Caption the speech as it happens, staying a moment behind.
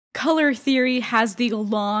Color theory has the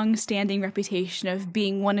long-standing reputation of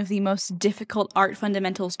being one of the most difficult art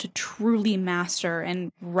fundamentals to truly master,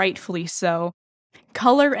 and rightfully so.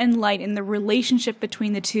 Color and light and the relationship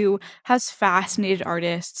between the two has fascinated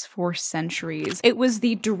artists for centuries. It was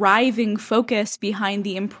the driving focus behind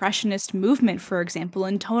the Impressionist movement, for example,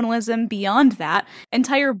 and tonalism beyond that.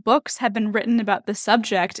 Entire books have been written about the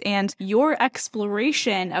subject, and your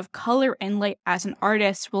exploration of color and light as an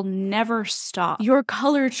artist will never stop. Your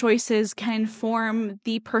color choices can inform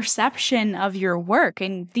the perception of your work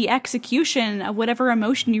and the execution of whatever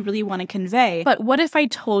emotion you really want to convey. But what if I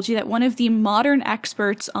told you that one of the modern experts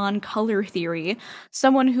on color theory,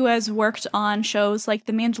 someone who has worked on shows like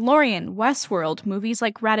The Mandalorian, Westworld, movies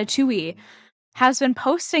like Ratatouille, has been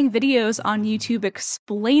posting videos on YouTube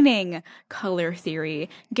explaining color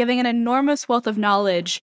theory, giving an enormous wealth of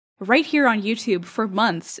knowledge right here on YouTube for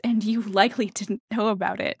months, and you likely didn't know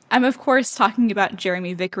about it. I'm of course talking about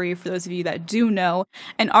Jeremy Vickery, for those of you that do know,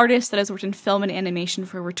 an artist that has worked in film and animation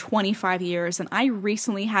for over 25 years, and I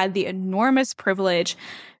recently had the enormous privilege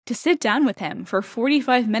to sit down with him for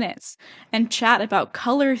 45 minutes and chat about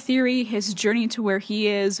color theory, his journey to where he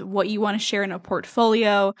is, what you want to share in a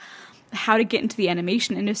portfolio, how to get into the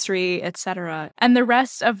animation industry, etc. And the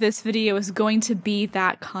rest of this video is going to be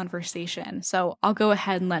that conversation. So I'll go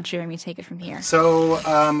ahead and let Jeremy take it from here. So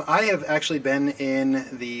I have actually been in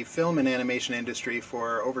the film and animation industry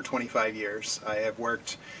for over 25 years. I have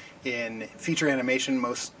worked in feature animation,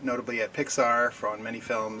 most notably at PIXAR on many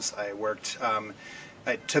films.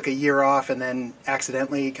 I took a year off and then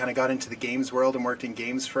accidentally kind of got into the games world and worked in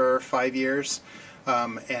games for 5 years.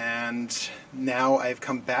 And now I've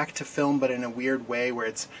come back to film, but in a weird way where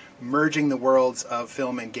it's merging the worlds of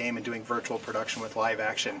film and game and doing virtual production with live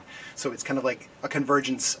action. So it's kind of like a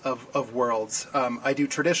convergence of worlds. I do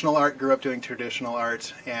traditional art, grew up doing traditional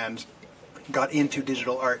art, and got into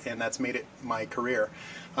digital art, and that's made it my career.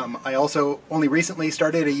 I also only recently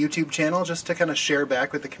started a YouTube channel just to kind of share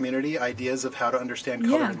back with the community ideas of how to understand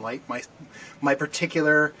color and light. My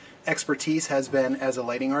particular expertise has been as a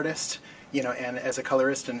lighting artist, you know, and as a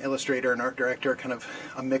colorist and illustrator and art director, kind of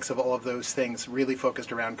a mix of all of those things, really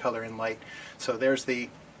focused around color and light. So there's the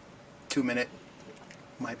 2-minute,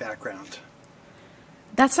 my background.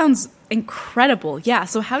 That sounds incredible. Yeah,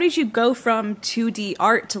 so how did you go from 2D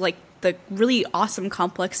art to like the really awesome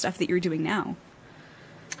complex stuff that you're doing now?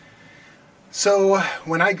 So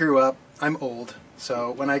when I grew up, I'm old,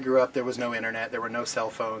 so when I grew up there was no internet, there were no cell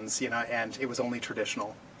phones, you know, and it was only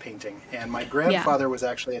traditional painting. And my grandfather was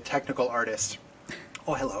actually a technical artist.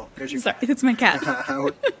 Oh, hello. There's your Sorry, it's my cat.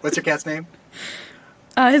 What's your cat's name?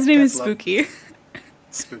 His name is Spooky.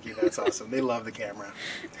 Spooky, that's awesome. They love the camera.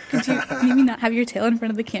 Could you maybe not have your tail in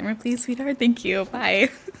front of the camera, please, sweetheart? Thank you. Bye.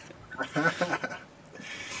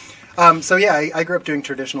 So yeah, I grew up doing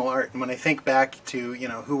traditional art, and when I think back to, you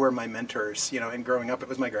know, who were my mentors, you know, and growing up, it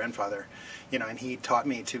was my grandfather, you know, and he taught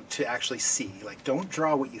me to actually see, like, don't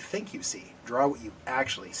draw what you think you see, draw what you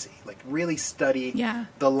actually see, like really study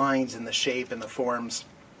the lines and the shape and the forms.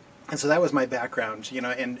 And so that was my background, you know,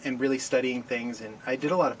 and really studying things, and I did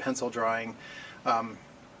a lot of pencil drawing,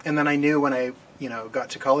 and then I knew when I, you know, got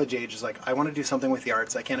to college age, is like, I want to do something with the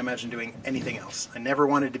arts. I can't imagine doing anything else. I never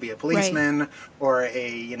wanted to be a policeman or a,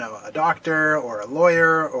 you know, a doctor or a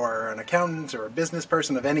lawyer or an accountant or a business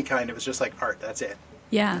person of any kind. It was just like art. That's it.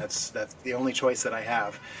 Yeah. That's the only choice that I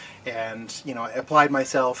have. And, you know, I applied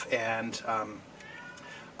myself, and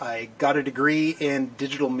I got a degree in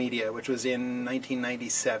digital media, which was in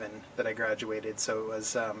 1997 that I graduated. So it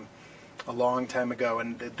was a long time ago,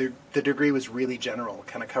 and the degree was really general,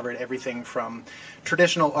 kind of covered everything from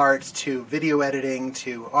traditional art to video editing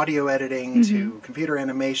to audio editing to computer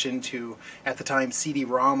animation to, at the time,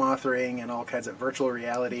 CD-ROM authoring and all kinds of virtual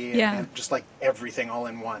reality and just like everything all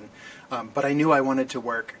in one. But I knew I wanted to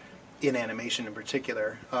work in animation in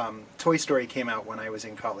particular. Toy Story came out when I was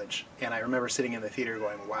in college, and I remember sitting in the theater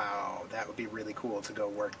going, wow, that would be really cool to go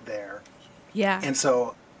work there. Yeah. And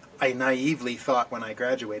so I naively thought when I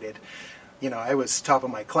graduated, you know, I was top of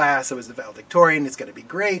my class, I was the valedictorian, it's going to be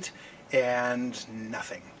great, and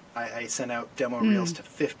nothing. I sent out demo reels to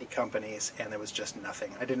 50 companies, and there was just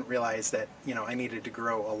nothing. I didn't realize that, you know, I needed to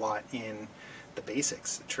grow a lot in the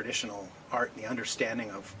basics, the traditional art, the understanding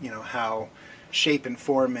of, you know, how shape and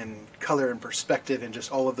form and color and perspective and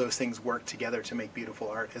just all of those things work together to make beautiful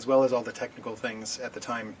art, as well as all the technical things at the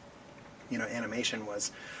time. You know, animation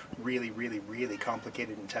was really, really, really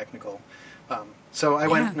complicated and technical. So I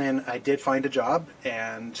went and I did find a job,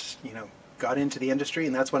 and, you know, got into the industry,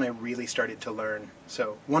 and that's when I really started to learn.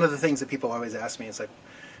 So one of the things that people always ask me is like,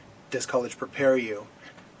 does college prepare you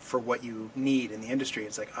for what you need in the industry.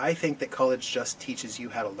 It's like, I think that college just teaches you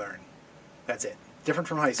how to learn. That's it. Different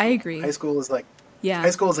from high school. I agree. High school is like, Yeah. high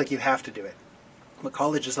school is like you have to do it. But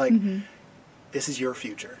college is like, this is your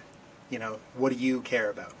future. You know, what do you care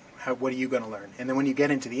about? What are you going to learn? And then when you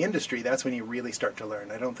get into the industry, that's when you really start to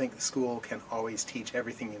learn. I don't think the school can always teach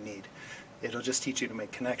everything you need. It'll just teach you to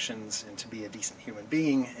make connections and to be a decent human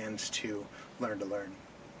being and to learn.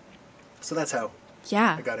 So that's how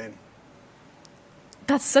I got in.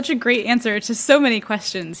 That's such a great answer to so many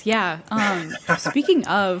questions. Yeah. Speaking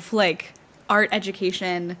of like art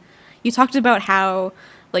education, you talked about how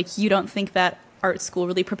like you don't think that art school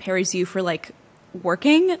really prepares you for like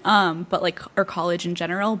working, but like, or college in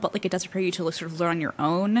general, but like it does prepare you to sort of learn on your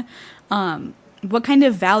own. What kind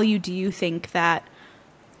of value do you think that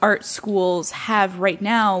art schools have right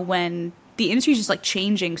now when the industry is just like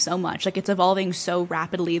changing so much? Like it's evolving so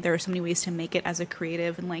rapidly. There are so many ways to make it as a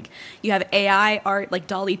creative, and like you have AI art like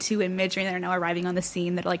Dolly 2 and Midjourney that are now arriving on the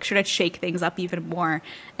scene that are like sure to shake things up even more.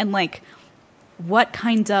 And like what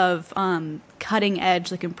kind of cutting edge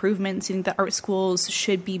like improvements do you think that art schools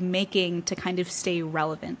should be making to kind of stay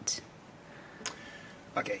relevant?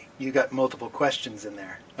 Okay, you got multiple questions in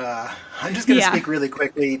there. I'm just going to speak really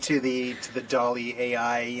quickly to the Dolly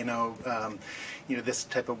AI, this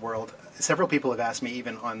type of world. Several people have asked me,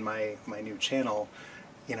 even on my new channel,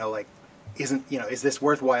 like, is this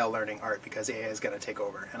worthwhile learning art because AI is going to take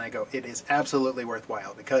over? And I go, it is absolutely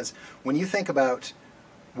worthwhile, because when you think about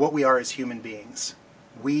what we are as human beings,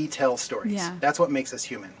 we tell stories. Yeah. That's what makes us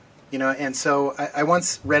human. And so I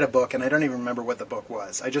once read a book, and I don't even remember what the book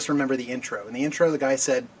was. I just remember the intro. In the intro, the guy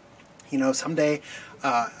said, someday,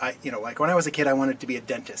 like when I was a kid, I wanted to be a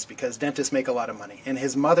dentist because dentists make a lot of money. And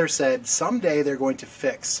his mother said, someday they're going to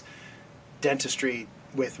fix dentistry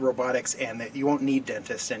with robotics and that you won't need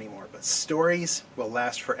dentists anymore. But stories will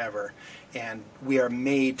last forever. And we are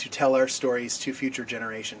made to tell our stories to future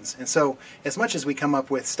generations. And so as much as we come up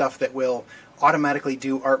with stuff that will automatically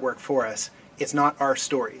do artwork for us, it's not our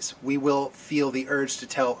stories. We will feel the urge to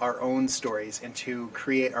tell our own stories and to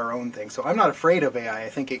create our own thing. So I'm not afraid of AI. I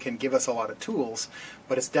think it can give us a lot of tools,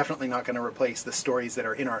 but it's definitely not going to replace the stories that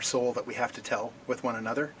are in our soul that we have to tell with one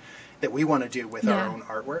another, that we want to do with our own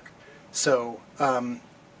artwork. So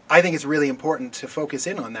I think it's really important to focus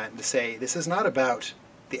in on that and to say, this is not about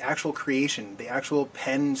the actual creation, the actual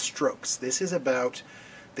pen strokes. This is about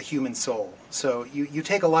the human soul. So you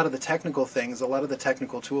take a lot of the technical things, a lot of the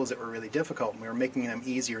technical tools that were really difficult, and we were making them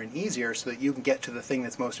easier and easier so that you can get to the thing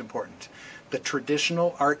that's most important. The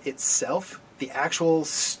traditional art itself, the actual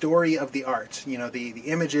story of the art, the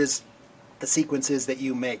images, the sequences that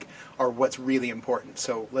you make are what's really important.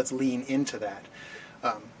 So let's lean into that.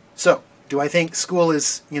 So do I think school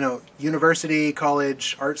is, university,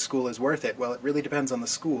 college, art school is worth it? Well, it really depends on the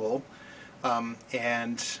school,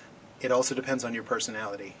 and it also depends on your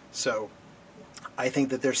personality. So I think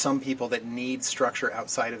that there's some people that need structure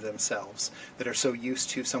outside of themselves, that are so used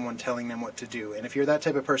to someone telling them what to do. And if you're that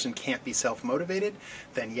type of person, can't be self-motivated,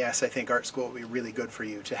 then yes, I think art school will be really good for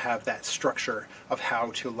you to have that structure of how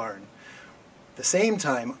to learn. At the same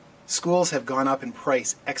time, schools have gone up in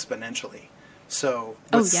price exponentially. So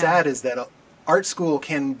what's sad is that art school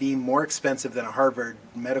can be more expensive than a Harvard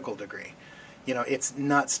medical degree. It's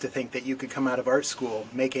nuts to think that you could come out of art school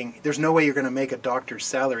there's no way you're going to make a doctor's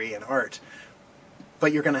salary in art,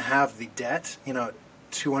 but you're going to have the debt, $250,000,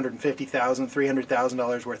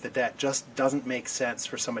 $300,000 worth of debt just doesn't make sense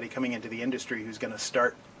for somebody coming into the industry who's going to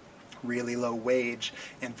start really low wage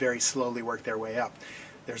and very slowly work their way up.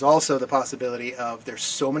 There's also the possibility of there's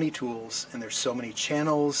so many tools and there's so many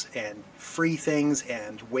channels and free things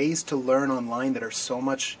and ways to learn online that are so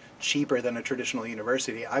much cheaper than a traditional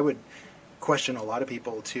university. I would question a lot of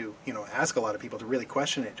people to, ask a lot of people to really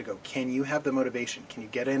question it, to go, can you have the motivation? Can you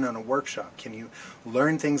get in on a workshop? Can you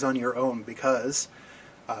learn things on your own? Because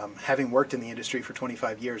having worked in the industry for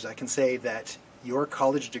 25 years, I can say that your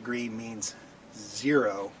college degree means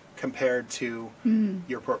zero compared to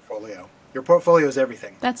your portfolio. Your portfolio is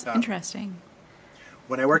everything. That's interesting.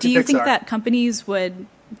 When I worked at PIXAR, do you think that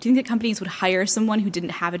companies would hire someone who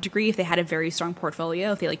didn't have a degree if they had a very strong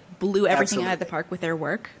portfolio, if they like blew everything out of the park with their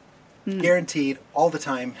work? Guaranteed, all the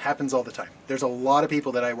time, happens all the time. There's a lot of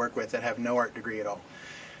people that I work with that have no art degree at all.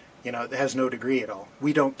 That has no degree at all.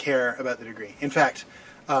 We don't care about the degree. In fact,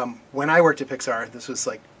 when I worked at PIXAR, this was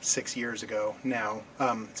like 6 years ago now,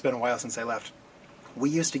 it's been a while since I left, we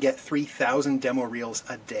used to get 3,000 demo reels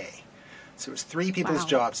a day. So it was 3 people's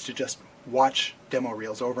jobs to just watch demo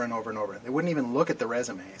reels over and over and over. They wouldn't even look at the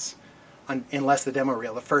resumes unless the demo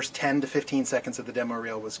reel, the first 10 to 15 seconds of the demo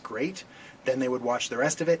reel was great. Then they would watch the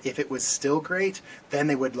rest of it. If it was still great, then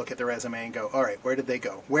they would look at the resume and go, all right, where did they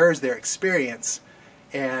go? Where is their experience?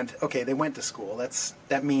 And okay, they went to school.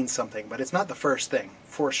 That means something, but it's not the first thing,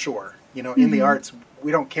 for sure. You know, in the arts,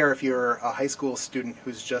 we don't care if you're a high school student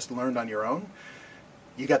who's just learned on your own.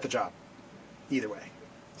 You got the job, either way.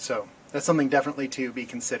 So that's something definitely to be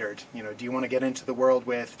considered. You know, do you want to get into the world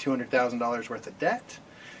with $200,000 worth of debt?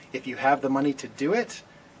 If you have the money to do it,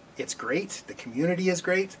 it's great. The community is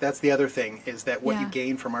great. That's the other thing, is that what you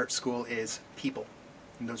gain from art school is people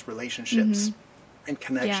and those relationships and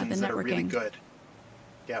connections that are really good.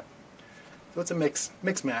 Yep. So it's a mix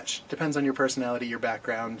match. Depends on your personality, your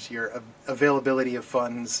background, your availability of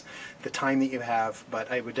funds, the time that you have.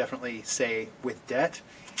 But I would definitely say with debt,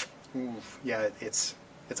 it's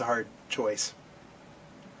a hard choice.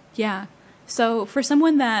 Yeah. So for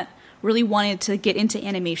someone that really wanted to get into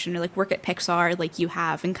animation or like work at PIXAR like you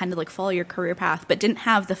have and kind of like follow your career path, but didn't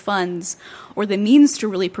have the funds or the means to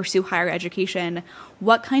really pursue higher education,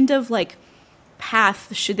 what kind of like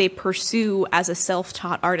path should they pursue as a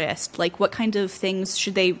self-taught artist? Like what kind of things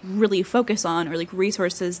should they really focus on, or like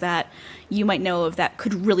resources that you might know of that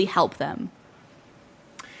could really help them?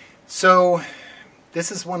 So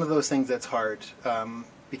this is one of those things that's hard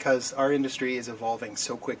because our industry is evolving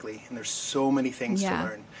so quickly and there's so many things to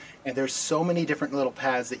learn. And there's so many different little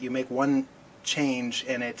paths that you make one change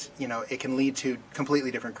and it can lead to completely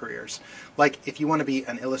different careers. Like if you want to be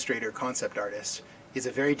an illustrator, concept artist is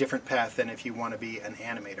a very different path than if you want to be an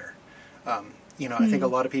animator. I think a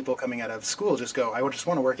lot of people coming out of school just go, I just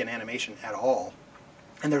want to work in animation at all.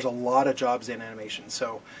 And there's a lot of jobs in animation.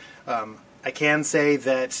 So I can say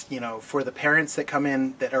that, for the parents that come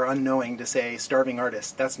in that are unknowing to say starving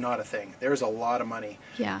artist, that's not a thing. There's a lot of money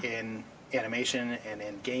in animation and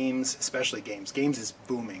in games, especially games. Games is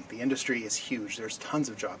booming. The industry is huge. There's tons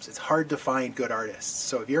of jobs. It's hard to find good artists.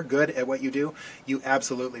 So if you're good at what you do, you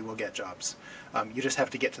absolutely will get jobs. You just have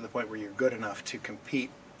to get to the point where you're good enough to compete,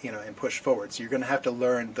 and push forward. So you're going to have to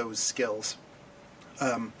learn those skills.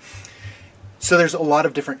 So there's a lot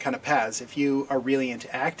of different kind of paths. If you are really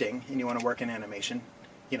into acting and you want to work in animation,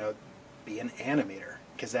 be an animator,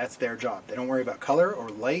 because that's their job. They don't worry about color or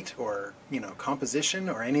light or composition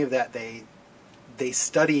or any of that. They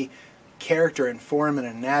study character and form and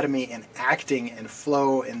anatomy and acting and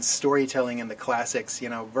flow and storytelling and the classics.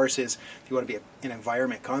 Versus if you want to be an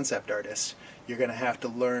environment concept artist, you're going to have to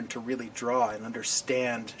learn to really draw and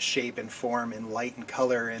understand shape and form and light and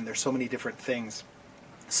color, and there's so many different things.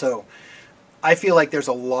 So I feel like there's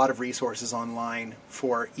a lot of resources online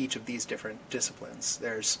for each of these different disciplines.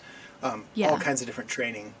 There's all kinds of different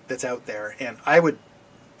training that's out there. And I would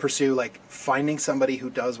pursue like finding somebody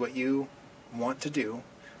who does what you want to do,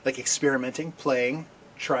 like experimenting, playing,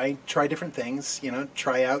 try different things,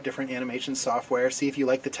 try out different animation software, see if you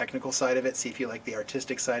like the technical side of it, see if you like the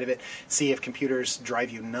artistic side of it, see if computers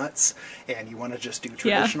drive you nuts and you want to just do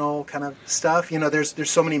traditional kind of stuff.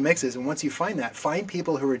 There's so many mixes. And once you find that, find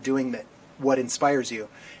people who are doing that, what inspires you,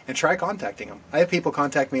 and try contacting them. I have people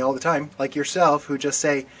contact me all the time, like yourself, who just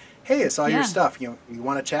say, hey, I saw your stuff. You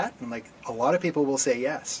want to chat? And like a lot of people will say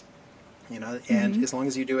yes. And as long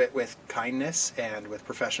as you do it with kindness and with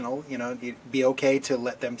professional, you'd be okay to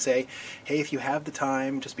let them say, hey, if you have the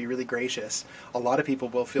time, just be really gracious. A lot of people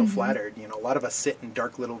will feel flattered. A lot of us sit in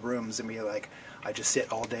dark little rooms and be like, I just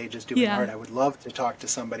sit all day just doing art. I would love to talk to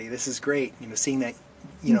somebody. This is great. Seeing that,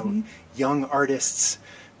 young artists'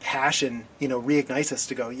 passion, reignites us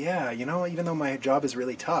to go, even though my job is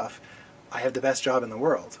really tough, I have the best job in the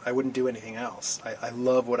world. I wouldn't do anything else. I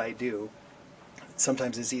love what I do.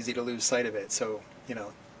 Sometimes it's easy to lose sight of it. So,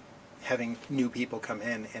 having new people come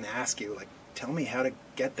in and ask you, like, tell me how to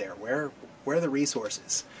get there. Where are the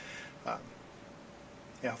resources?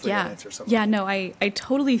 Hopefully that answers something. Yeah, no, I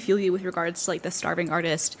totally feel you with regards to like the starving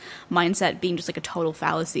artist mindset being just like a total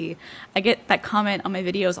fallacy. I get that comment on my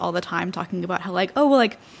videos all the time talking about how like, oh, well,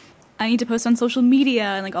 like I need to post on social media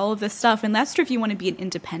and like all of this stuff. And that's true if you want to be an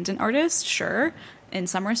independent artist, sure, in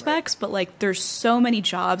some respects, but like there's so many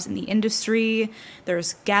jobs in the industry.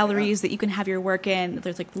 There's galleries that you can have your work in.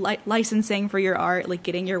 There's like licensing for your art, like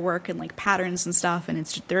getting your work and like patterns and stuff. And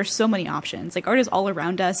there are so many options. Like art is all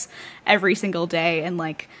around us every single day. And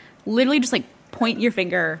like literally just like point your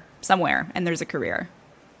finger somewhere and there's a career.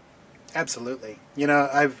 Absolutely.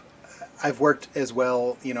 I've worked as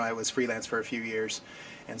well. I was freelance for a few years.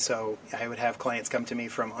 And so I would have clients come to me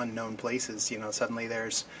from unknown places. Suddenly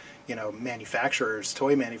there's manufacturers,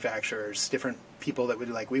 toy manufacturers, different people that would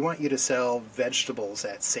like, we want you to sell vegetables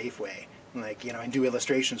at Safeway, and do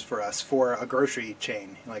illustrations for us for a grocery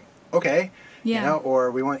chain. Like, okay. Yeah. You know,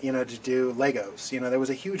 or we want, to do Legos. There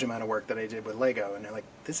was a huge amount of work that I did with Lego, and they're like,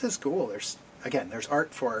 this is cool. There's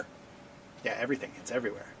art for, everything. It's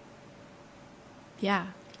everywhere. Yeah.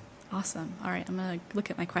 Awesome. All right. I'm going to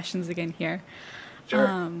look at my questions again here. Sure.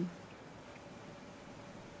 All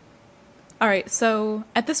right. So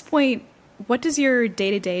at this point, what does your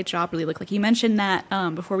day-to-day job really look like? You mentioned that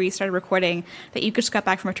before we started recording that you just got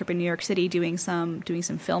back from a trip in New York City doing some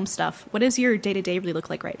film stuff. What does your day-to-day really look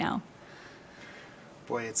like right now?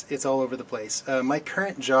 Boy, it's all over the place. My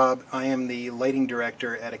current job, I am the lighting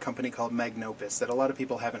director at a company called Magnopus that a lot of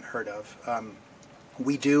people haven't heard of.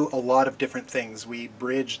 We do a lot of different things. We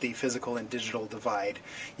bridge the physical and digital divide,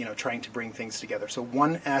 trying to bring things together. So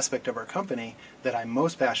one aspect of our company that I'm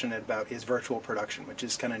most passionate about is virtual production, which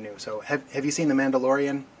is kind of new. So have you seen The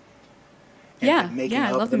Mandalorian? Yeah,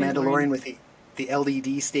 I love The Mandalorian with the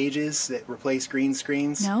LED stages that replace green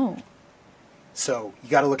screens. No. So you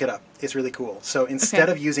got to look it up. It's really cool. So instead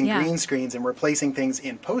of using green screens and replacing things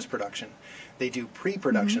in post-production, they do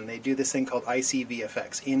pre-production. They do this thing called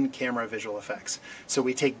ICVFX, in-camera visual effects. So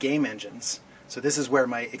we take game engines. So this is where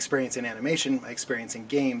my experience in animation, my experience in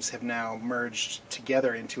games have now merged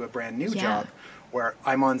together into a brand new job where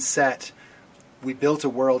I'm on set. We built a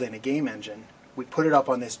world in a game engine. We put it up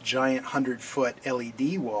on this giant 100-foot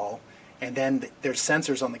LED wall. And then there's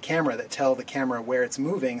sensors on the camera that tell the camera where it's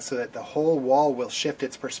moving so that the whole wall will shift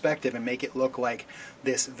its perspective and make it look like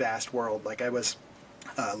this vast world. Like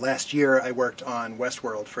last year I worked on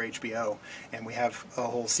Westworld for HBO, and we have a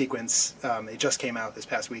whole sequence. It just came out this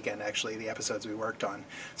past weekend, actually, the episodes we worked on.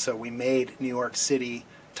 So we made New York City,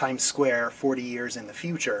 Times Square, 40 years in the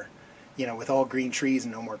future, with all green trees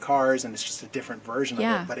and no more cars, and it's just a different version of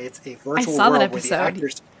it. But it's a virtual world where the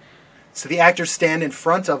actors... So the actors stand in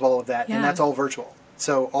front of all of that, and that's all virtual.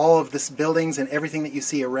 So all of this buildings and everything that you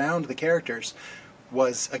see around the characters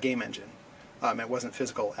was a game engine. It wasn't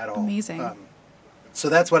physical at all. Amazing. So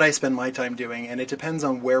that's what I spend my time doing, and it depends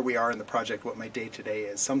on where we are in the project, what my day-to-day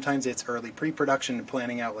is. Sometimes it's early pre-production and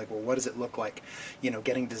planning out, what does it look like?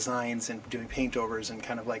 Getting designs and doing paint-overs and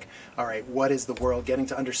kind of all right, what is the world? Getting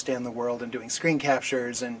to understand the world and doing screen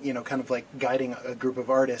captures and, kind of guiding a group of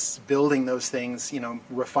artists, building those things,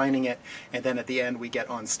 refining it, and then at the end we get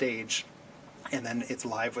on stage, and then it's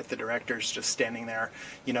live with the directors just standing there,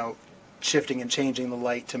 shifting and changing the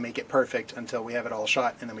light to make it perfect until we have it all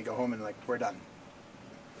shot, and then we go home and we're done.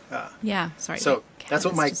 Sorry. So that's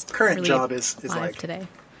what my current really job is like today.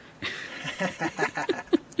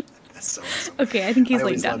 That's so awesome. Okay, I think he's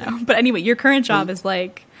laying down now. But anyway, your current job is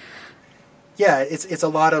Yeah, it's a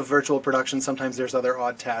lot of virtual production. Sometimes there's other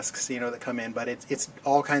odd tasks, that come in, but it's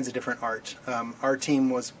all kinds of different art. Our team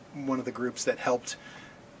was one of the groups that helped,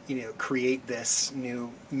 create this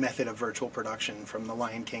new method of virtual production, from The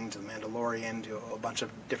Lion King to The Mandalorian to a bunch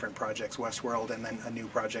of different projects, Westworld, and then a new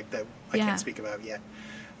project that I can't speak about yet.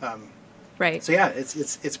 Right. So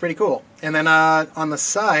it's pretty cool. And then on the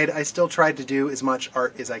side, I still tried to do as much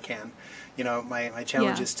art as I can. My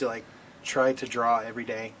challenge is to try to draw every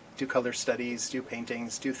day, do color studies, do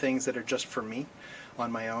paintings, do things that are just for me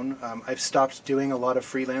on my own. I've stopped doing a lot of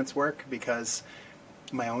freelance work because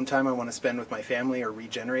my own time I want to spend with my family or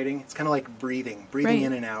regenerating. It's kind of like breathing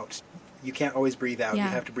in and out. You can't always breathe out. You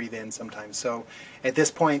have to breathe in sometimes. So at this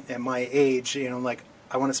point, at my age,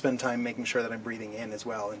 I want to spend time making sure that I'm breathing in as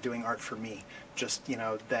well and doing art for me, just,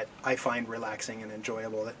 that I find relaxing and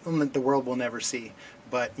enjoyable, that the world will never see.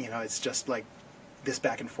 But, it's just this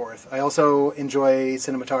back and forth. I also enjoy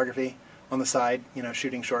cinematography on the side,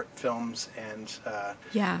 shooting short films. And I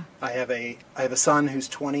have a son who's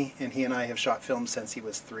 20, and he and I have shot films since he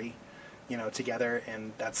was 3, together,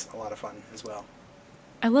 and that's a lot of fun as well.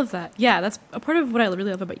 I love that. Yeah, that's a part of what I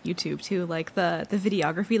really love about YouTube too. The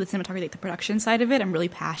videography, the cinematography, the production side of it, I'm really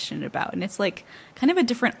passionate about, and it's kind of a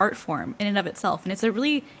different art form in and of itself, and it's a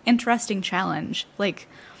really interesting challenge.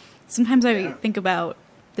 Sometimes I think about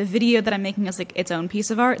the video that I'm making as its own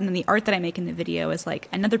piece of art, and then the art that I make in the video is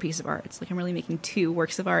another piece of art. It's I'm really making 2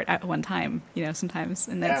 works of art at one time, sometimes,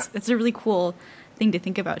 and that's a really cool thing to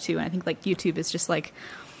think about too. And I think YouTube is just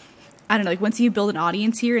I don't know, once you build an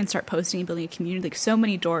audience here and start posting and building a community, so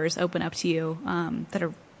many doors open up to you that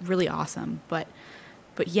are really awesome. But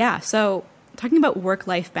yeah, so talking about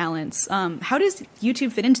work-life balance, how does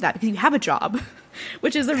YouTube fit into that? Because you have a job,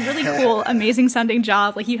 which is a really cool, amazing sounding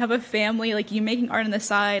job. You have a family, you making art on the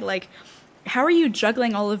side. How are you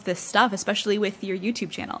juggling all of this stuff, especially with your YouTube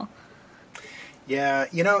channel? Yeah,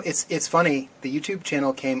 it's funny. The YouTube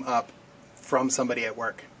channel came up from somebody at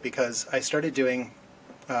work because I started doing...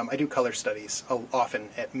 I do color studies often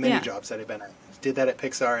at many jobs that I've been at. did that at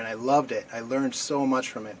Pixar, and I loved it. I learned so much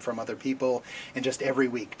from it, from other people, and just every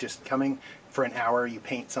week, just coming for an hour, you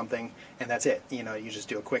paint something, and that's it. You know, you just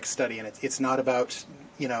do a quick study, and it's not about,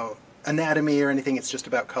 you know, anatomy or anything. It's just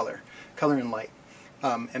about color and light.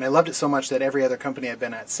 And I loved it so much that every other company I've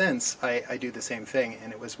been at since, I do the same thing.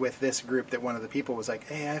 And it was with this group that one of the people was like,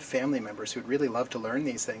 hey, I have family members who'd really love to learn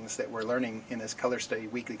these things that we're learning in this color study,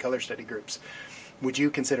 weekly color study groups. Would you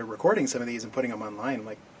consider recording some of these and putting them online? I'm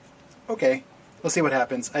like, okay, we'll see what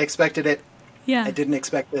happens. I expected it. Yeah. I didn't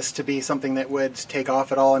expect this to be something that would take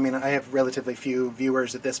off at all. I mean, I have relatively few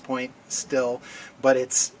viewers at this point still, but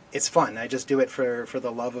it's fun. I just do it for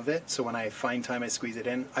the love of it. So when I find time, I squeeze it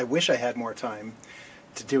in. I wish I had more time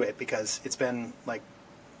to do it, because it's been like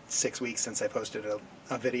 6 weeks since I posted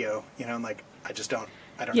a video, you know, and like I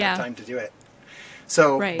don't have time to do it.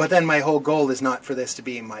 So, but then my whole goal is not for this to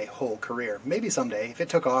be my whole career. Maybe someday, if it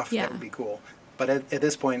took off, that would be cool. But at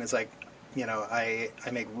this point, it's like, you know, I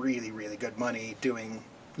make really, really good money doing,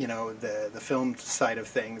 you know, the film side of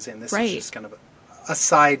things, and this is just kind of a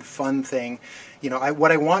side fun thing. You know,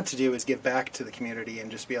 what I want to do is give back to the community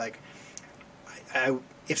and just be like,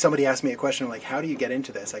 if somebody asks me a question like, how do you get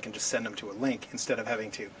into this, I can just send them to a link instead of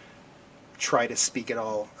having to try to speak it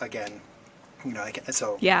all again. You know, I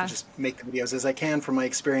just make the videos as I can from my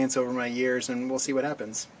experience over my years, and we'll see what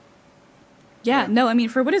happens. Yeah, no, I mean,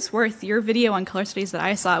 for what it's worth, your video on color studies that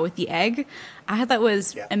I saw with the egg, I thought that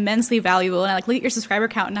was immensely valuable. And I looked at your subscriber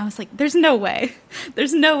count, and I was like, there's no way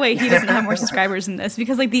he doesn't have more subscribers than this,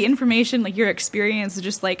 because like the information, like your experience is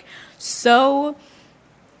just like so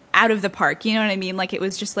out of the park, you know what I mean? Like it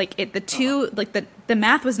was just like the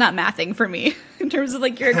math was not mathing for me in terms of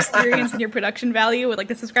like your experience and your production value with like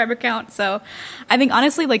the subscriber count. So I think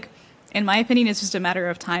honestly, like in my opinion, it's just a matter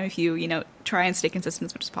of time if you know, try and stay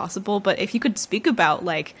consistent as much as possible. But if you could speak about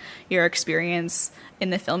like your experience in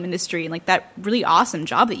the film industry and like that really awesome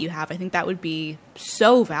job that you have, I think that would be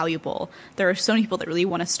so valuable. There are so many people that really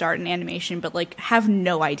want to start in animation, but like have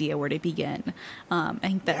no idea where to begin. I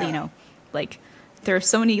think that, you know, like there are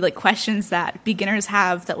so many like questions that beginners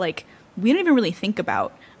have that like we don't even really think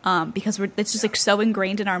about, because it's just like so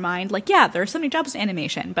ingrained in our mind. Like, yeah, there are so many jobs in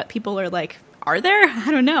animation, but people are like, are there?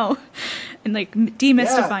 I don't know. And like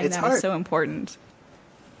demystifying that is so important.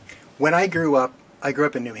 When I grew up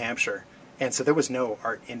in New Hampshire, and so there was no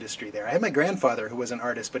art industry there. I had my grandfather who was an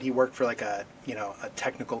artist, but he worked for like a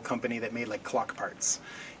technical company that made like clock parts,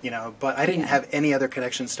 you know, but I didn't have any other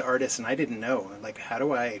connections to artists, and I didn't know, like, how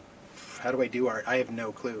do I do art? I have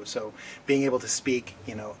no clue. So being able to speak,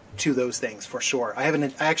 you know, to those things for sure. I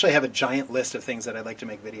actually have a giant list of things that I'd like to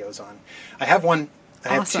make videos on. I have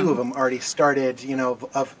two of them already started, you know,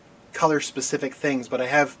 of color specific things, but I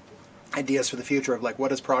have ideas for the future of like, what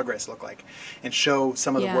does progress look like, and show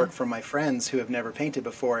some of the work from my friends who have never painted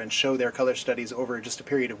before, and show their color studies over just a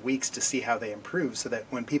period of weeks to see how they improve, so that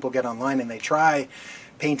when people get online and they try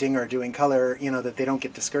painting or doing color, you know, that they don't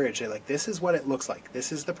get discouraged. They're like, this is what it looks like.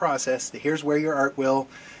 This is the process. Here's where your art will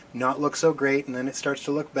not look so great, and then it starts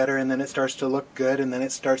to look better, and then it starts to look good, and then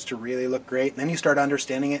it starts to really look great, and then you start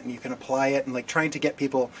understanding it, and you can apply it, and like trying to get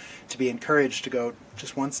people to be encouraged to go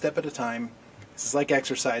just one step at a time. This is like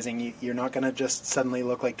exercising. You're not going to just suddenly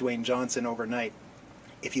look like Dwayne Johnson overnight.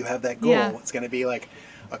 If you have that goal, it's going to be like,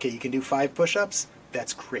 okay, you can do 5 push-ups.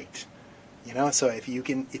 That's great. You know, so if you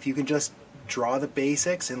can just draw the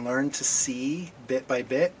basics and learn to see bit by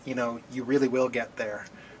bit, you know, you really will get there.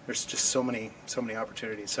 There's just so many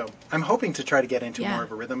opportunities. So I'm hoping to try to get into more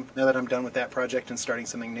of a rhythm now that I'm done with that project and starting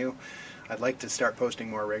something new. I'd like to start posting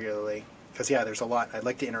more regularly, because there's a lot. I'd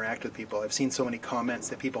like to interact with people. I've seen so many comments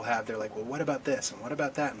that people have. They're like, well, what about this and what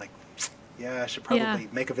about that? I'm like, I should probably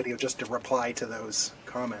make a video just to reply to those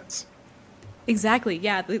comments. Exactly.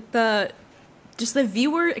 Yeah. Just the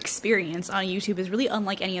viewer experience on YouTube is really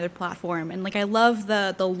unlike any other platform, and like I love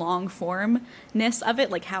the long formness of it,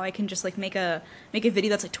 like how I can just like make a video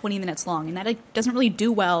that's like 20 minutes long, and that like, doesn't really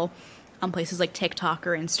do well on places like TikTok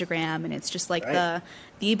or Instagram. And it's just like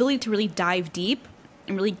the ability to really dive deep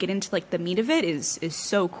and really get into like the meat of it is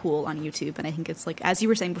so cool on YouTube. And I think it's like, as you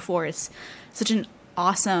were saying before, it's such an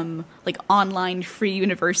awesome like online free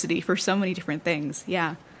university for so many different things.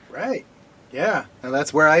 Yeah. Right. Yeah, and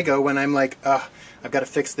that's where I go when I'm like, I've got to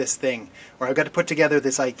fix this thing, or I've got to put together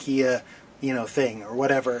this IKEA, you know, thing, or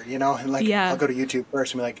whatever, you know, and like, I'll go to YouTube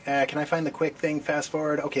first and be like, can I find the quick thing, fast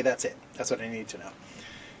forward? Okay, that's it. That's what I need to know.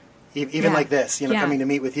 Even like this, you know, coming to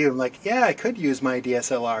meet with you, I'm like, I could use my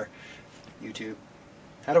DSLR. YouTube.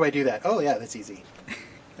 How do I do that? Oh, yeah, that's easy.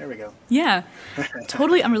 There we go. Yeah,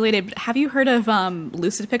 totally unrelated. Have you heard of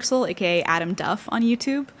Lucid Pixel, aka Adam Duff, on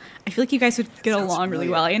YouTube? I feel like you guys would get along really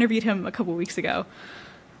well. I interviewed him a couple weeks ago.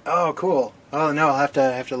 Oh, cool. Oh no, I'll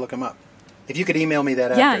have to look him up. If you could email me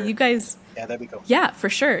that Yeah, after, you guys. yeah, that'd be cool. Yeah, for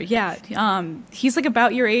sure. Yeah, he's like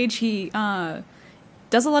about your age. He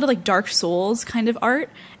does a lot of like Dark Souls kind of art,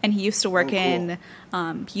 and he used to Oh, work cool. in.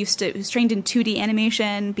 He was trained in 2D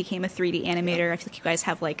animation, became a 3D Yeah, animator. I feel like you guys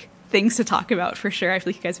have like things to talk about for sure. I feel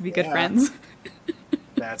like you guys would be good yeah, friends.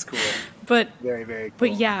 that's cool. But Very, very but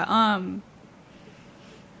cool. yeah.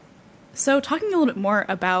 So talking a little bit more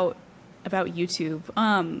about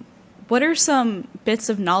YouTube. What are some bits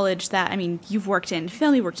of knowledge that, I mean, you've worked in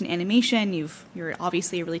film, you worked in animation, you're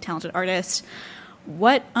obviously a really talented artist.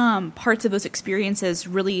 What parts of those experiences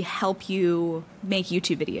really help you make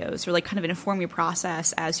YouTube videos, or like kind of inform your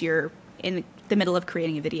process as you're in the middle of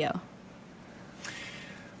creating a video?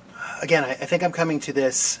 Again, I think I'm coming to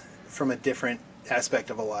this from a different aspect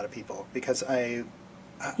of a lot of people because I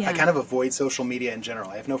Yeah. kind of avoid social media in general.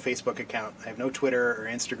 I have no Facebook account. I have no Twitter or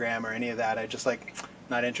Instagram or any of that. I just like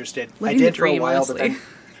not interested. I Living the did for a dream, while, but honestly. then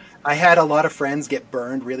I had a lot of friends get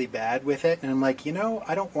burned really bad with it, and I'm like, I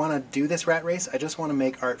don't want to do this rat race. I just want to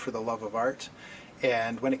make art for the love of art.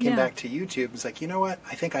 And when it came Yeah. back to YouTube, it's like, you know what?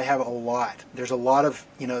 I think I have a lot. There's a lot of,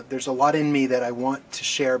 there's a lot in me that I want to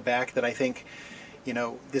share back that I think,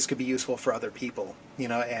 this could be useful for other people,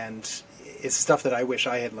 and it's stuff that I wish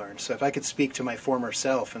I had learned. So if I could speak to my former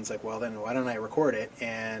self, and it's like, well, then why don't I record it?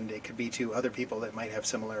 And it could be to other people that might have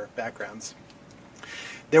similar backgrounds.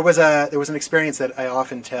 There was an experience that I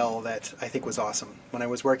often tell that I think was awesome. When I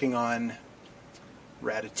was working on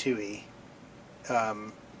Ratatouille,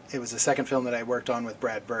 it was the second film that I worked on with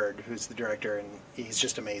Brad Bird, who's the director, and he's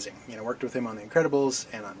just amazing. Worked with him on The Incredibles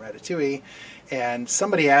and on Ratatouille. And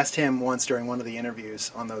somebody asked him once during one of the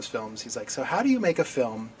interviews on those films, he's like, so how do you make a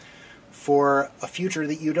film for a future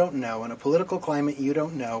that you don't know, in a political climate you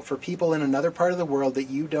don't know, for people in another part of the world that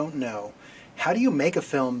you don't know? How do you make a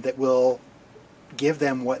film that will give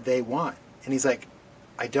them what they want? And he's like,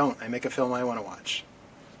 I don't. I make a film I want to watch.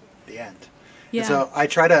 The end. And Yeah. so I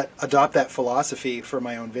try to adopt that philosophy for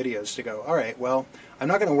my own videos to go, all right, well, I'm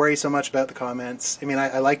not going to worry so much about the comments. I mean,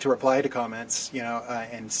 I like to reply to comments,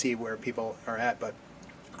 and see where people are at, but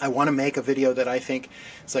I want to make a video that I think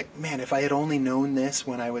it's like, man, if I had only known this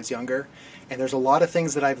when I was younger. And there's a lot of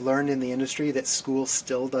things that I've learned in the industry that school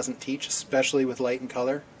still doesn't teach, especially with light and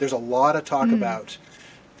color. There's a lot of talk about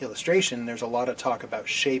illustration. There's a lot of talk about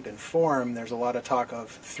shape and form. There's a lot of talk of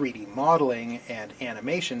 3D modeling and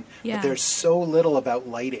animation, Yeah. but there's so little about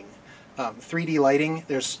lighting. 3D lighting,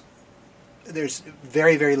 there's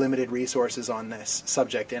very, very limited resources on this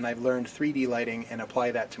subject, and I've learned 3D lighting and apply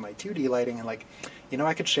that to my 2D lighting, and like,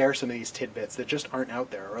 I could share some of these tidbits that just aren't out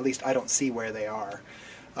there, or at least I don't see where they are.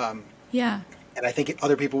 Yeah. And I think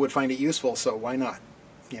other people would find it useful, so why not?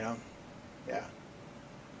 Yeah.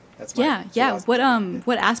 That's my Yeah. philosophy.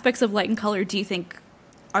 What aspects of light and color do you think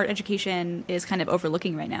art education is kind of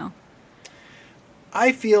overlooking right now?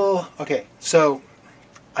 I feel, okay, so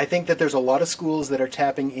I think that there's a lot of schools that are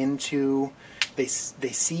tapping into, they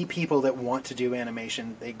see people that want to do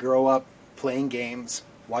animation. They grow up playing games,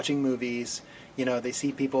 watching movies. They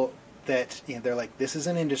see people that, they're like, this is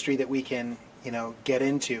an industry that we can, get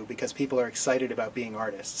into because people are excited about being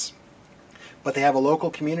artists. But they have a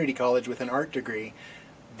local community college with an art degree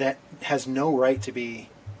that has no right to be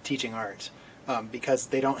teaching art, because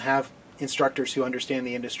they don't have instructors who understand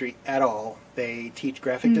the industry at all. They teach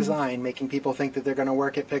graphic design, making people think that they're going to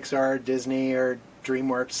work at PIXAR, Disney, or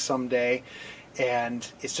DreamWorks someday, and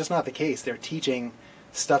it's just not the case. They're teaching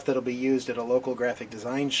stuff that'll be used at a local graphic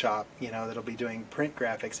design shop, that'll be doing print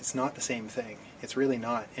graphics. It's not the same thing. It's really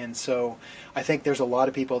not. And so I think there's a lot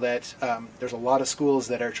of people that, there's a lot of schools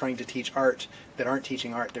that are trying to teach art that aren't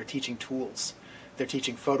teaching art. They're teaching tools. They're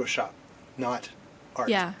teaching Photoshop, not art.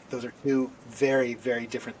 Yeah. Those are two very, very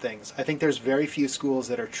different things. I think there's very few schools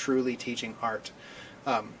that are truly teaching art,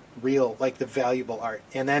 real, like the valuable art.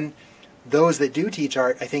 And then those that do teach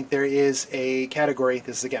art, I think there is a category,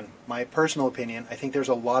 this is again my personal opinion, I think there's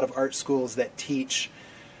a lot of art schools that teach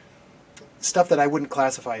stuff that I wouldn't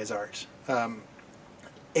classify as art.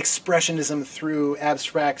 Expressionism through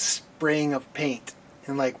abstract spraying of paint.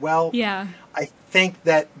 And like, well, Yeah. I think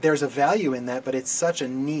that there's a value in that, but it's such a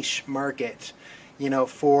niche market,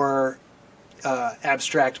 for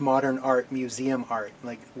abstract modern art, museum art.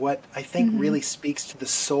 Like what I think really speaks to the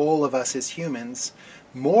soul of us as humans,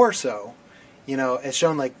 more so, as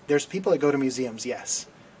shown, like there's people that go to museums, yes,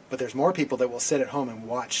 but there's more people that will sit at home and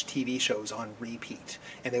watch TV shows on repeat,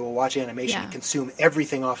 and they will watch animation and consume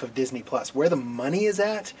everything off of Disney Plus. Where the money is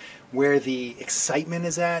at, where the excitement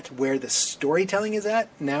is at, where the storytelling is at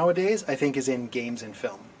nowadays, I think is in games and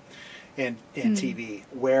film. and TV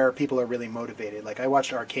where people are really motivated. Like I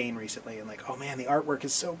watched Arcane recently and like, oh man, the artwork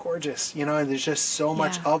is so gorgeous, you know, and there's just so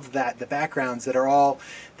much of that, the backgrounds that are all,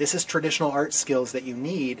 this is traditional art skills that you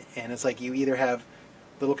need. And it's like you either have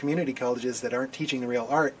little community colleges that aren't teaching the real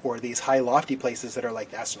art, or these high lofty places that are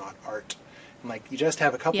like, that's not art. And like you just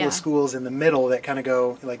have a couple of schools in the middle that kind of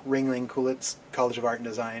go like Ringling Coolitz College of Art and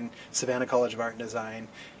Design, Savannah College of Art and Design,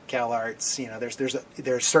 Cal Arts, you know,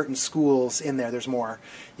 there's certain schools in there, there's more,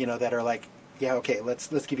 you know, that are like, yeah, okay, let's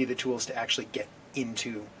give you the tools to actually get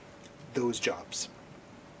into those jobs.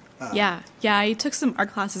 Yeah, I took some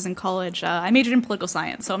art classes in college. I majored in political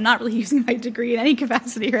science, so I'm not really using my degree in any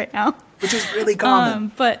capacity right now. Which is really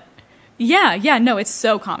common. But yeah, no, it's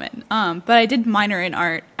so common. But I did minor in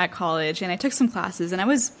art at college, and I took some classes, and I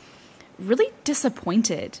was really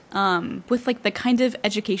disappointed with like the kind of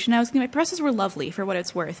education I was getting. My professors were lovely for what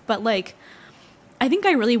it's worth, but like I think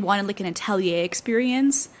I really wanted like an atelier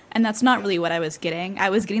experience, and that's not really what I was getting.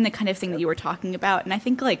 I was getting the kind of thing that you were talking about, and I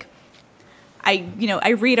think like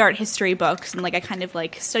I read art history books, and like I kind of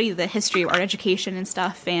like study the history of art education and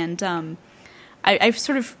stuff, and I'm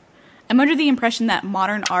under the impression that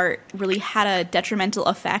modern art really had a detrimental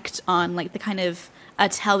effect on like the kind of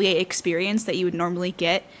atelier experience that you would normally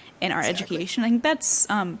get in art education. I think that's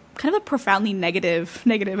kind of a profoundly negative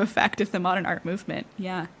effect of the modern art movement.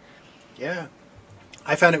 Yeah.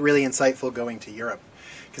 I found it really insightful going to Europe,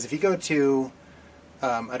 because if you go to,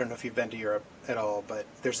 I don't know if you've been to Europe at all, but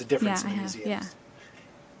there's a difference in the museums. Yeah.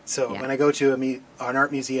 So when I go to an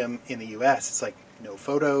art museum in the U.S., it's like no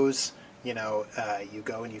photos. You know, you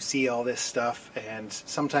go and you see all this stuff, and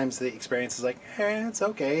sometimes the experience is like, it's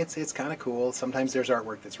okay, it's kind of cool. Sometimes there's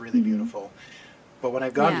artwork that's really beautiful. But when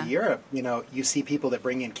I've gone to Europe, you know, you see people that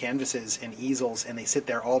bring in canvases and easels, and they sit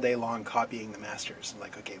there all day long copying the masters. And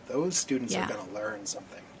like, okay, those students are going to learn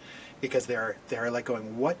something, because they're like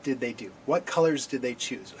going, what did they do? What colors did they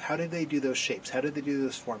choose? How did they do those shapes? How did they do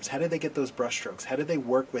those forms? How did they get those brush strokes? How did they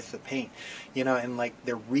work with the paint? You know, and like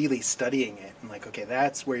they're really studying it. And like, okay,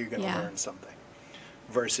 that's where you're going to learn something,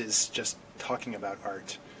 versus just talking about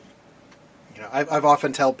art. You know, I've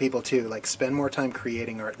often tell people too, like, spend more time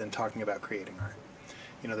creating art than talking about creating art.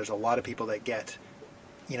 You know, there's a lot of people that get,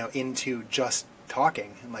 you know, into just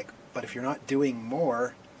talking, and like, but if you're not doing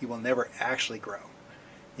more, you will never actually grow.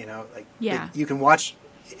 You know, like you can watch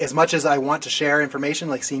as much as I want to share information,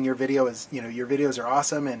 like seeing your video is, you know, your videos are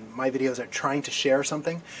awesome and my videos are trying to share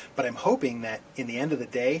something, but I'm hoping that in the end of the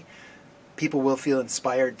day, people will feel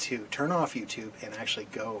inspired to turn off YouTube and actually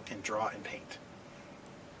go and draw and paint.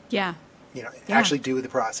 Yeah. You know, actually do the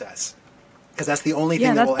process, because that's the only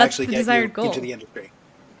thing that will actually get you into the industry.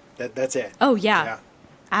 That's it. Oh, yeah.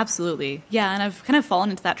 Absolutely. Yeah, and I've kind of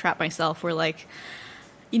fallen into that trap myself where, like,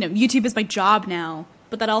 you know, YouTube is my job now,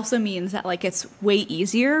 but that also means that, like, it's way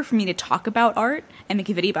easier for me to talk about art and make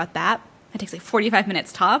a video about that. That takes, like, 45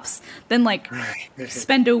 minutes tops. Then, like,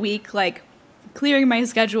 spend a week, like, clearing my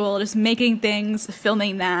schedule, just making things,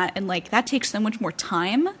 filming that, and, like, that takes so much more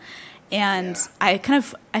time. And I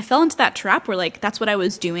fell into that trap where, like, that's what I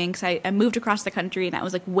was doing, because I moved across the country, and that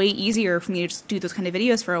was, like, way easier for me to just do those kind of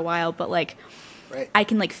videos for a while. But, like, I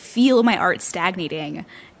can, like, feel my art stagnating.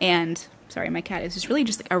 And, sorry, my cat is just really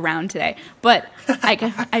just, like, around today. But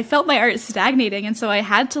I felt my art stagnating, and so I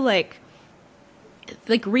had to, like,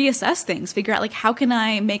 reassess things, figure out, like, how can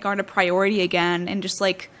I make art a priority again, and just,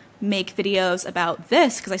 like, make videos about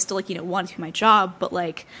this, because I still, like, you know, want it to be my job, but,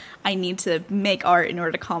 like, I need to make art in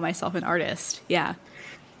order to call myself an artist. Yeah.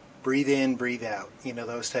 Breathe in, breathe out, you know,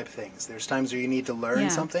 those type of things. There's times where you need to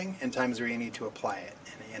learn something, and times where you need to apply it,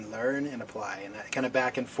 and learn and apply, and that kind of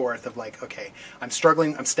back and forth of like, okay, I'm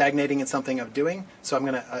struggling, I'm stagnating in something I'm doing, so I'm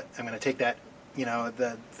gonna take that, you know,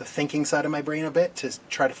 the thinking side of my brain a bit to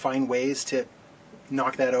try to find ways to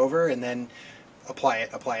knock that over, and then apply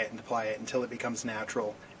it until it becomes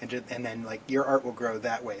natural, and then, like, your art will grow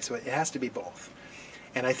that way. So it has to be both.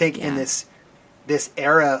 And I think in this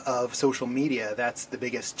era of social media, that's the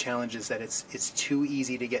biggest challenge, is that it's too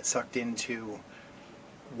easy to get sucked into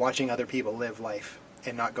watching other people live life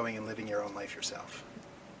and not going and living your own life yourself.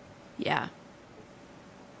 Yeah.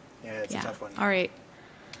 Yeah, it's a tough one. All right.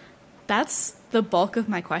 That's the bulk of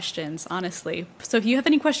my questions, honestly. So if you have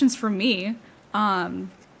any questions for me,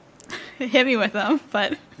 hit me with them.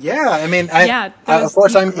 But yeah, I mean, of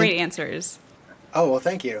course, I'm great answers. Oh, well,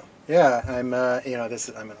 thank you. Yeah, I'm. You know,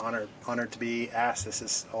 I'm an honored to be asked. This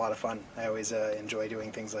is a lot of fun. I always enjoy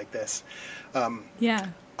doing things like this.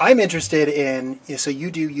 I'm interested in. So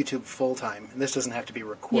you do YouTube full time, and this doesn't have to be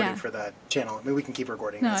recorded for that channel. I mean, we can keep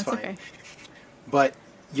recording. That's fine. Okay. But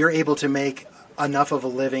you're able to make enough of a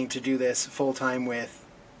living to do this full time with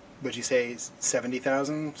would you say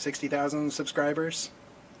 70,000, 60,000 subscribers?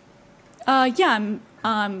 Yeah,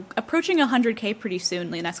 I'm approaching 100K pretty soon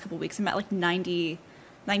in the next couple of weeks. I'm at like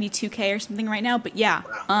 92K or something right now. But yeah,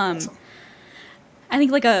 Wow, awesome. I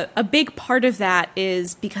think like a big part of that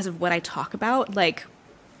is because of what I talk about. Like,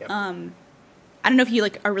 Yep. I don't know if you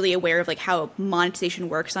like are really aware of like how monetization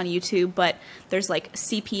works on YouTube, but there's like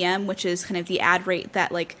CPM, which is kind of the ad rate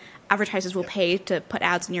that like advertisers will pay to put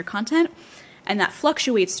ads in your content. And that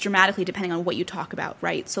fluctuates dramatically depending on what you talk about,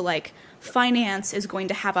 right? So like finance is going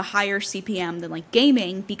to have a higher CPM than like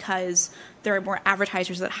gaming because there are more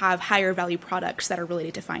advertisers that have higher value products that are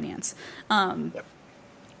related to finance. Yep.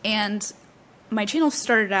 And my channel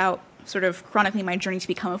started out sort of chronicling my journey to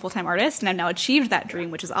become a full-time artist, and I've now achieved that dream,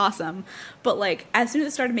 which is awesome. But like as soon as I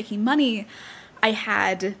started making money, I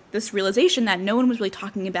had this realization that no one was really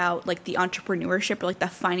talking about like the entrepreneurship or like the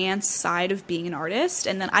finance side of being an artist,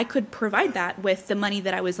 and then I could provide that with the money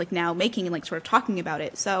that I was like now making and like sort of talking about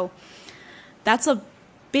it. So that's a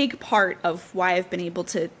big part of why I've been able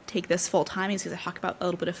to take this full time, is because I talk about a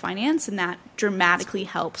little bit of finance, and that dramatically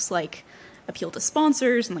helps like appeal to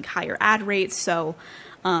sponsors and like higher ad rates. So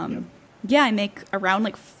yeah, I make around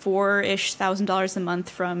like $4,000-ish a month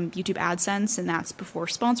from YouTube AdSense, and that's before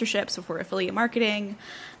sponsorships, before affiliate marketing.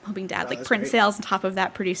 I'm hoping to add like print sales on top of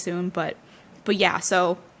that pretty soon. But yeah,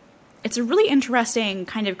 so it's a really interesting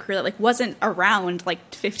kind of career that like wasn't around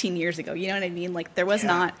like 15 years ago. You know what I mean? Like there was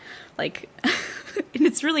not like, and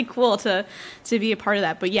it's really cool to be a part of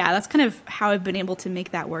that. But yeah, that's kind of how I've been able to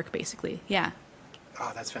make that work, basically. Yeah.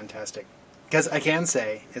 Oh, that's fantastic. Because I can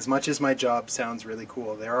say, as much as my job sounds really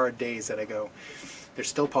cool, there are days that I go, there's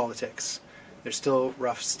still politics. There's still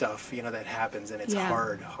rough stuff, you know, that happens, and it's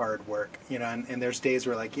hard work, you know, and there's days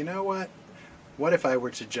where like, you know what if I were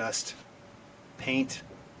to just paint,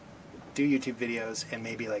 do YouTube videos, and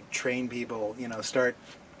maybe like train people, you know, start,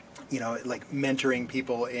 you know, like mentoring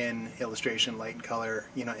people in illustration, light and color,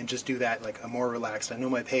 you know, and just do that like a more relaxed. I know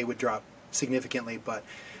my pay would drop significantly, but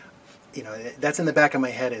you know, that's in the back of my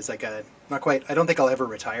head is like not quite, I don't think I'll ever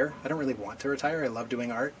retire. I don't really want to retire. I love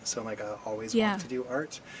doing art. So like I always want to do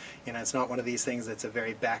art. You know, it's not one of these things that's a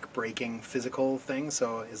very back-breaking physical thing.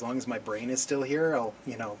 So as long as my brain is still here, I'll,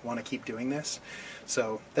 you know, want to keep doing this.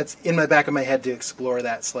 So that's in my back of my head to explore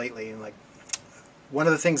that slightly. And like one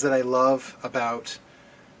of the things that I love about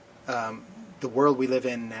the world we live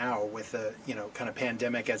in now with the, you know, kind of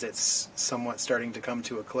pandemic as it's somewhat starting to come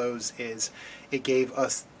to a close is it gave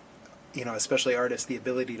us, you know, especially artists, the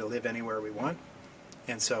ability to live anywhere we want.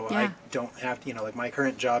 And so I don't have to, you know, like my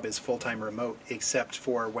current job is full-time remote, except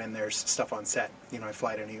for when there's stuff on set. You know, I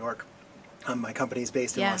fly to New York. My company's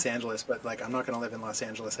based in Los Angeles, but like I'm not going to live in Los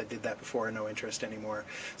Angeles. I did that before, no interest anymore.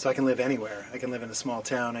 So I can live anywhere. I can live in a small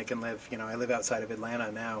town. I can live, you know, I live outside of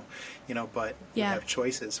Atlanta now, you know, but you have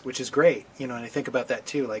choices, which is great. You know, and I think about that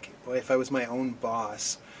too. Like if I was my own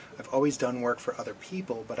boss, I've always done work for other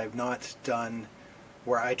people, but I've not done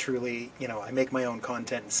where I truly, you know, I make my own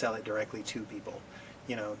content and sell it directly to people,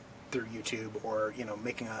 you know, through YouTube or, you know,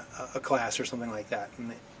 making a class or something like that.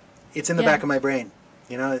 And it's in the back of my brain,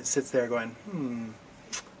 you know, it sits there going,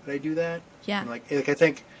 would I do that? Yeah. And like I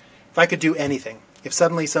think if I could do anything, if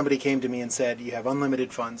suddenly somebody came to me and said, you have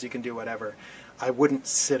unlimited funds, you can do whatever, I wouldn't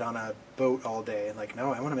sit on a boat all day and like,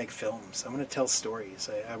 no, I want to make films. I want to tell stories.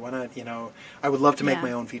 I want to, you know, I would love to make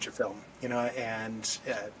my own feature film, you know, and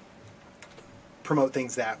promote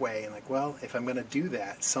things that way. And like, well, if I'm going to do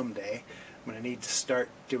that someday, I'm going to need to start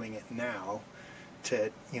doing it now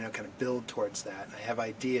to, you know, kind of build towards that. I have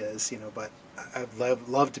ideas, you know, but I'd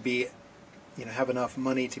love to be, you know, have enough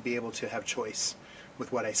money to be able to have choice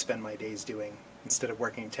with what I spend my days doing. Instead of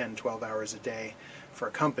working 10, 12 hours a day for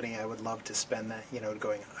a company, I would love to spend that, you know,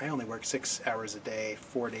 going, I only work 6 hours a day,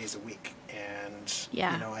 4 days a week. And, you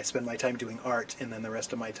know, I spend my time doing art and then the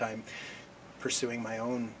rest of my time pursuing my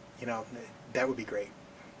own, you know, that would be great.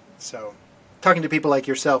 So talking to people like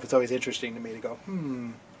yourself, it's always interesting to me to go,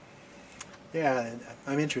 yeah,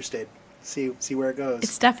 I'm interested. See where it goes.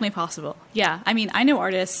 It's definitely possible. Yeah. I mean, I know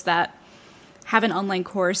artists that have an online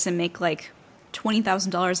course and make like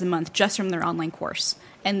 $20,000 a month just from their online course.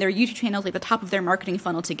 And their YouTube channel is like the top of their marketing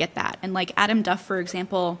funnel to get that. And like Adam Duff, for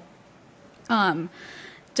example,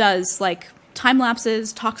 does like time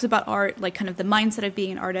lapses, talks about art, like kind of the mindset of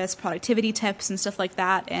being an artist, productivity tips and stuff like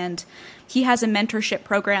that. And he has a mentorship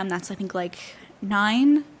program that's I think like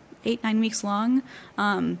 9 weeks long.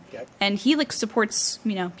 And he like supports,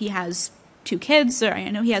 you know, he has 2 kids, or I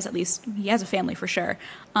know he has a family for sure.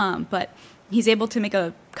 But he's able to make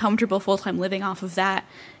a comfortable full-time living off of that.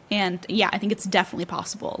 And yeah, I think it's definitely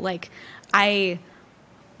possible. Like I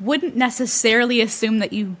wouldn't necessarily assume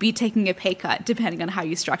that you'd be taking a pay cut depending on how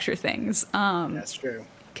you structure things. That's true.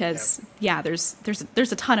 Because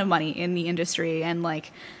there's a ton of money in the industry, and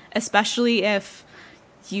like, especially if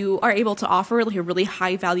you are able to offer like a really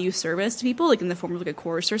high value service to people, like in the form of like a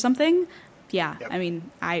course or something. Yeah. Yep. I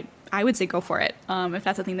mean, I would say go for it. If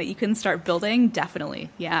that's something that you can start building, definitely.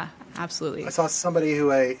 Yeah, absolutely. I saw somebody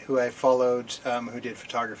who I followed who did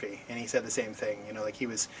photography, and he said the same thing. You know, like he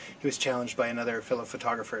was challenged by another fellow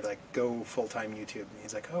photographer to like go full-time YouTube. And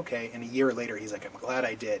he's like, okay. And a year later, he's like, I'm glad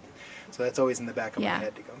I did. So that's always in the back of my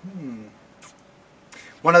head to go,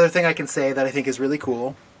 One other thing I can say that I think is really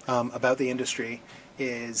cool about the industry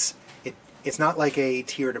is it's not like a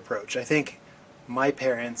tiered approach. I think my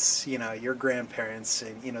parents, you know, your grandparents,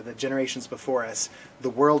 and, you know, the generations before us, the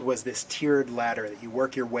world was this tiered ladder that you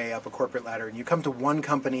work your way up, a corporate ladder, and you come to one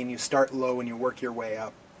company and you start low and you work your way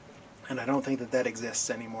up. And I don't think that exists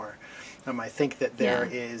anymore. I think that there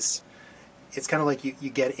is, it's kind of like you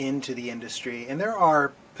get into the industry, and there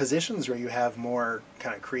are positions where you have more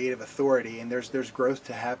kind of creative authority, and there's growth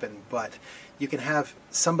to happen, but you can have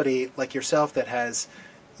somebody like yourself that has,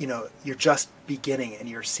 you know, you're just beginning and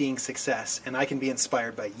you're seeing success, and I can be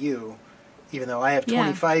inspired by you, even though I have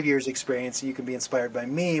 25 years experience, and you can be inspired by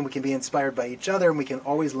me, and we can be inspired by each other, and we can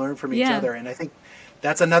always learn from each other. And I think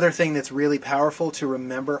that's another thing that's really powerful to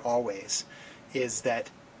remember always, is that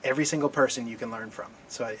every single person you can learn from.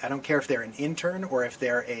 So I don't care if they're an intern or if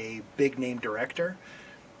they're a big name director,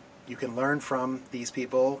 you can learn from these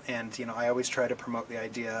people. And, you know, I always try to promote the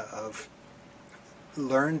idea of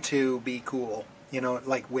learn to be cool. You know,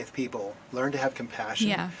 like with people, learn to have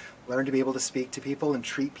compassion, learn to be able to speak to people and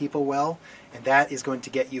treat people well, and that is going to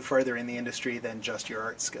get you further in the industry than just your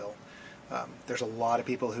art skill. There's a lot of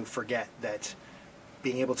people who forget that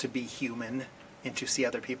being able to be human and to see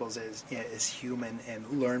other people as human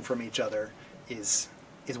and learn from each other is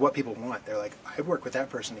what people want. They're like, I'd work with that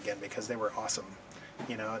person again because they were awesome.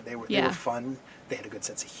 You know, they were fun. They had a good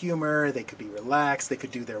sense of humor. They could be relaxed. They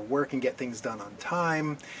could do their work and get things done on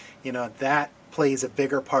time. You know, that plays a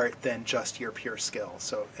bigger part than just your pure skill.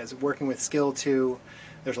 So as working with skill too,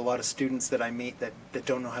 there's a lot of students that I meet that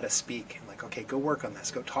don't know how to speak. I'm like, okay, go work on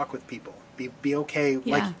this. Go talk with people. Be okay.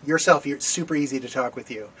 Like yourself, you're super easy to talk with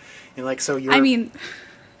you. And like, so you're, being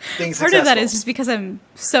part of that is just because I'm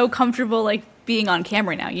so comfortable like being on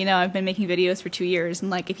camera now. You know, I've been making videos for 2 years, and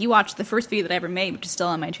like if you watch the first video that I ever made, which is still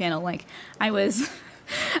on my channel, like I was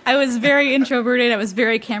very introverted. I was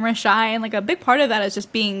very camera shy, and like a big part of that is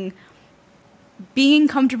just being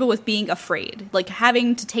comfortable with being afraid. Like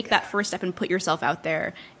having to take that first step and put yourself out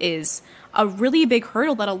there is a really big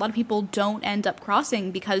hurdle that a lot of people don't end up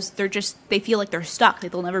crossing because they feel like they're stuck.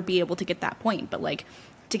 Like they'll never be able to get that point. But like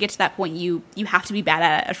to get to that point, you have to be bad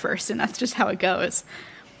at it at first, and that's just how it goes.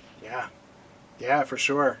 Yeah, for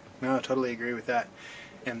sure. No, I totally agree with that.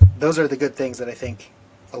 And those are the good things that I think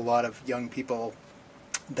a lot of young people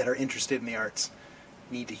that are interested in the arts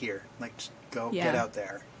need to hear. Like, just go get out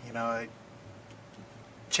there. You know,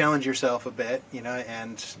 challenge yourself a bit, you know,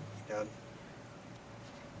 and you know,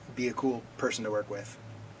 be a cool person to work with.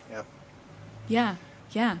 Yeah.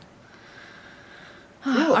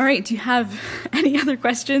 Cool. All right. Do you have any other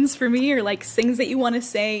questions for me, or like things that you want to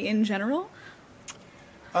say in general?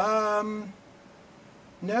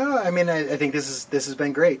 No, I mean, I think this has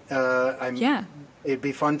been great. It'd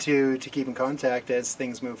be fun to keep in contact as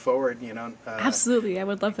things move forward. You know, absolutely, I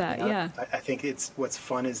would love that. You know, I think what's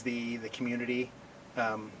fun is the community.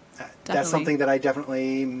 That's something that I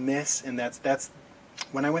definitely miss, and that's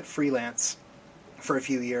when I went freelance for a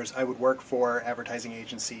few years. I would work for advertising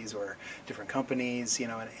agencies or different companies, you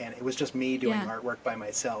know, and it was just me doing artwork by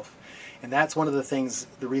myself. And that's one of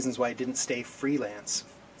the reasons why I didn't stay freelance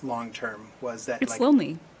long term, was that it's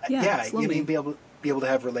lonely. It's lonely. You need to be able to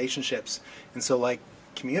have relationships, and so like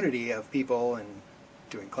community of people and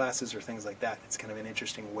doing classes or things like that. It's kind of an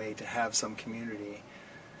interesting way to have some community,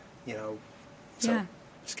 you know. So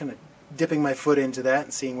just kind of dipping my foot into that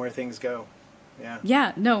and seeing where things go.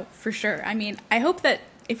 Yeah, no, for sure. I mean, I hope that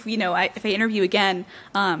if I interview again,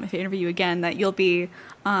 that you'll be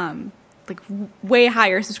like way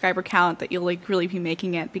higher subscriber count, that you'll like really be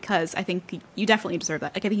making it, because I think you definitely deserve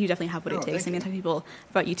that. Like I think you definitely have what it takes. I mean, I talk to people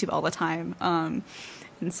about YouTube all the time. And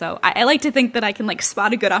so I like to think that I can like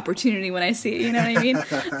spot a good opportunity when I see it, you know what I mean?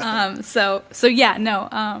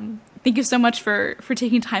 Thank you so much for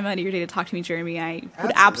taking time out of your day to talk to me, Jeremy. I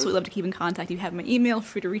would absolutely love to keep in contact. You have my email,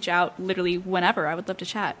 free to reach out literally whenever. I would love to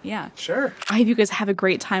chat. Yeah. Sure. I hope you guys have a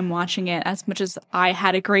great time watching it, as much as I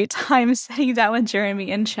had a great time sitting down with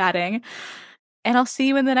Jeremy and chatting. And I'll see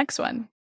you in the next one.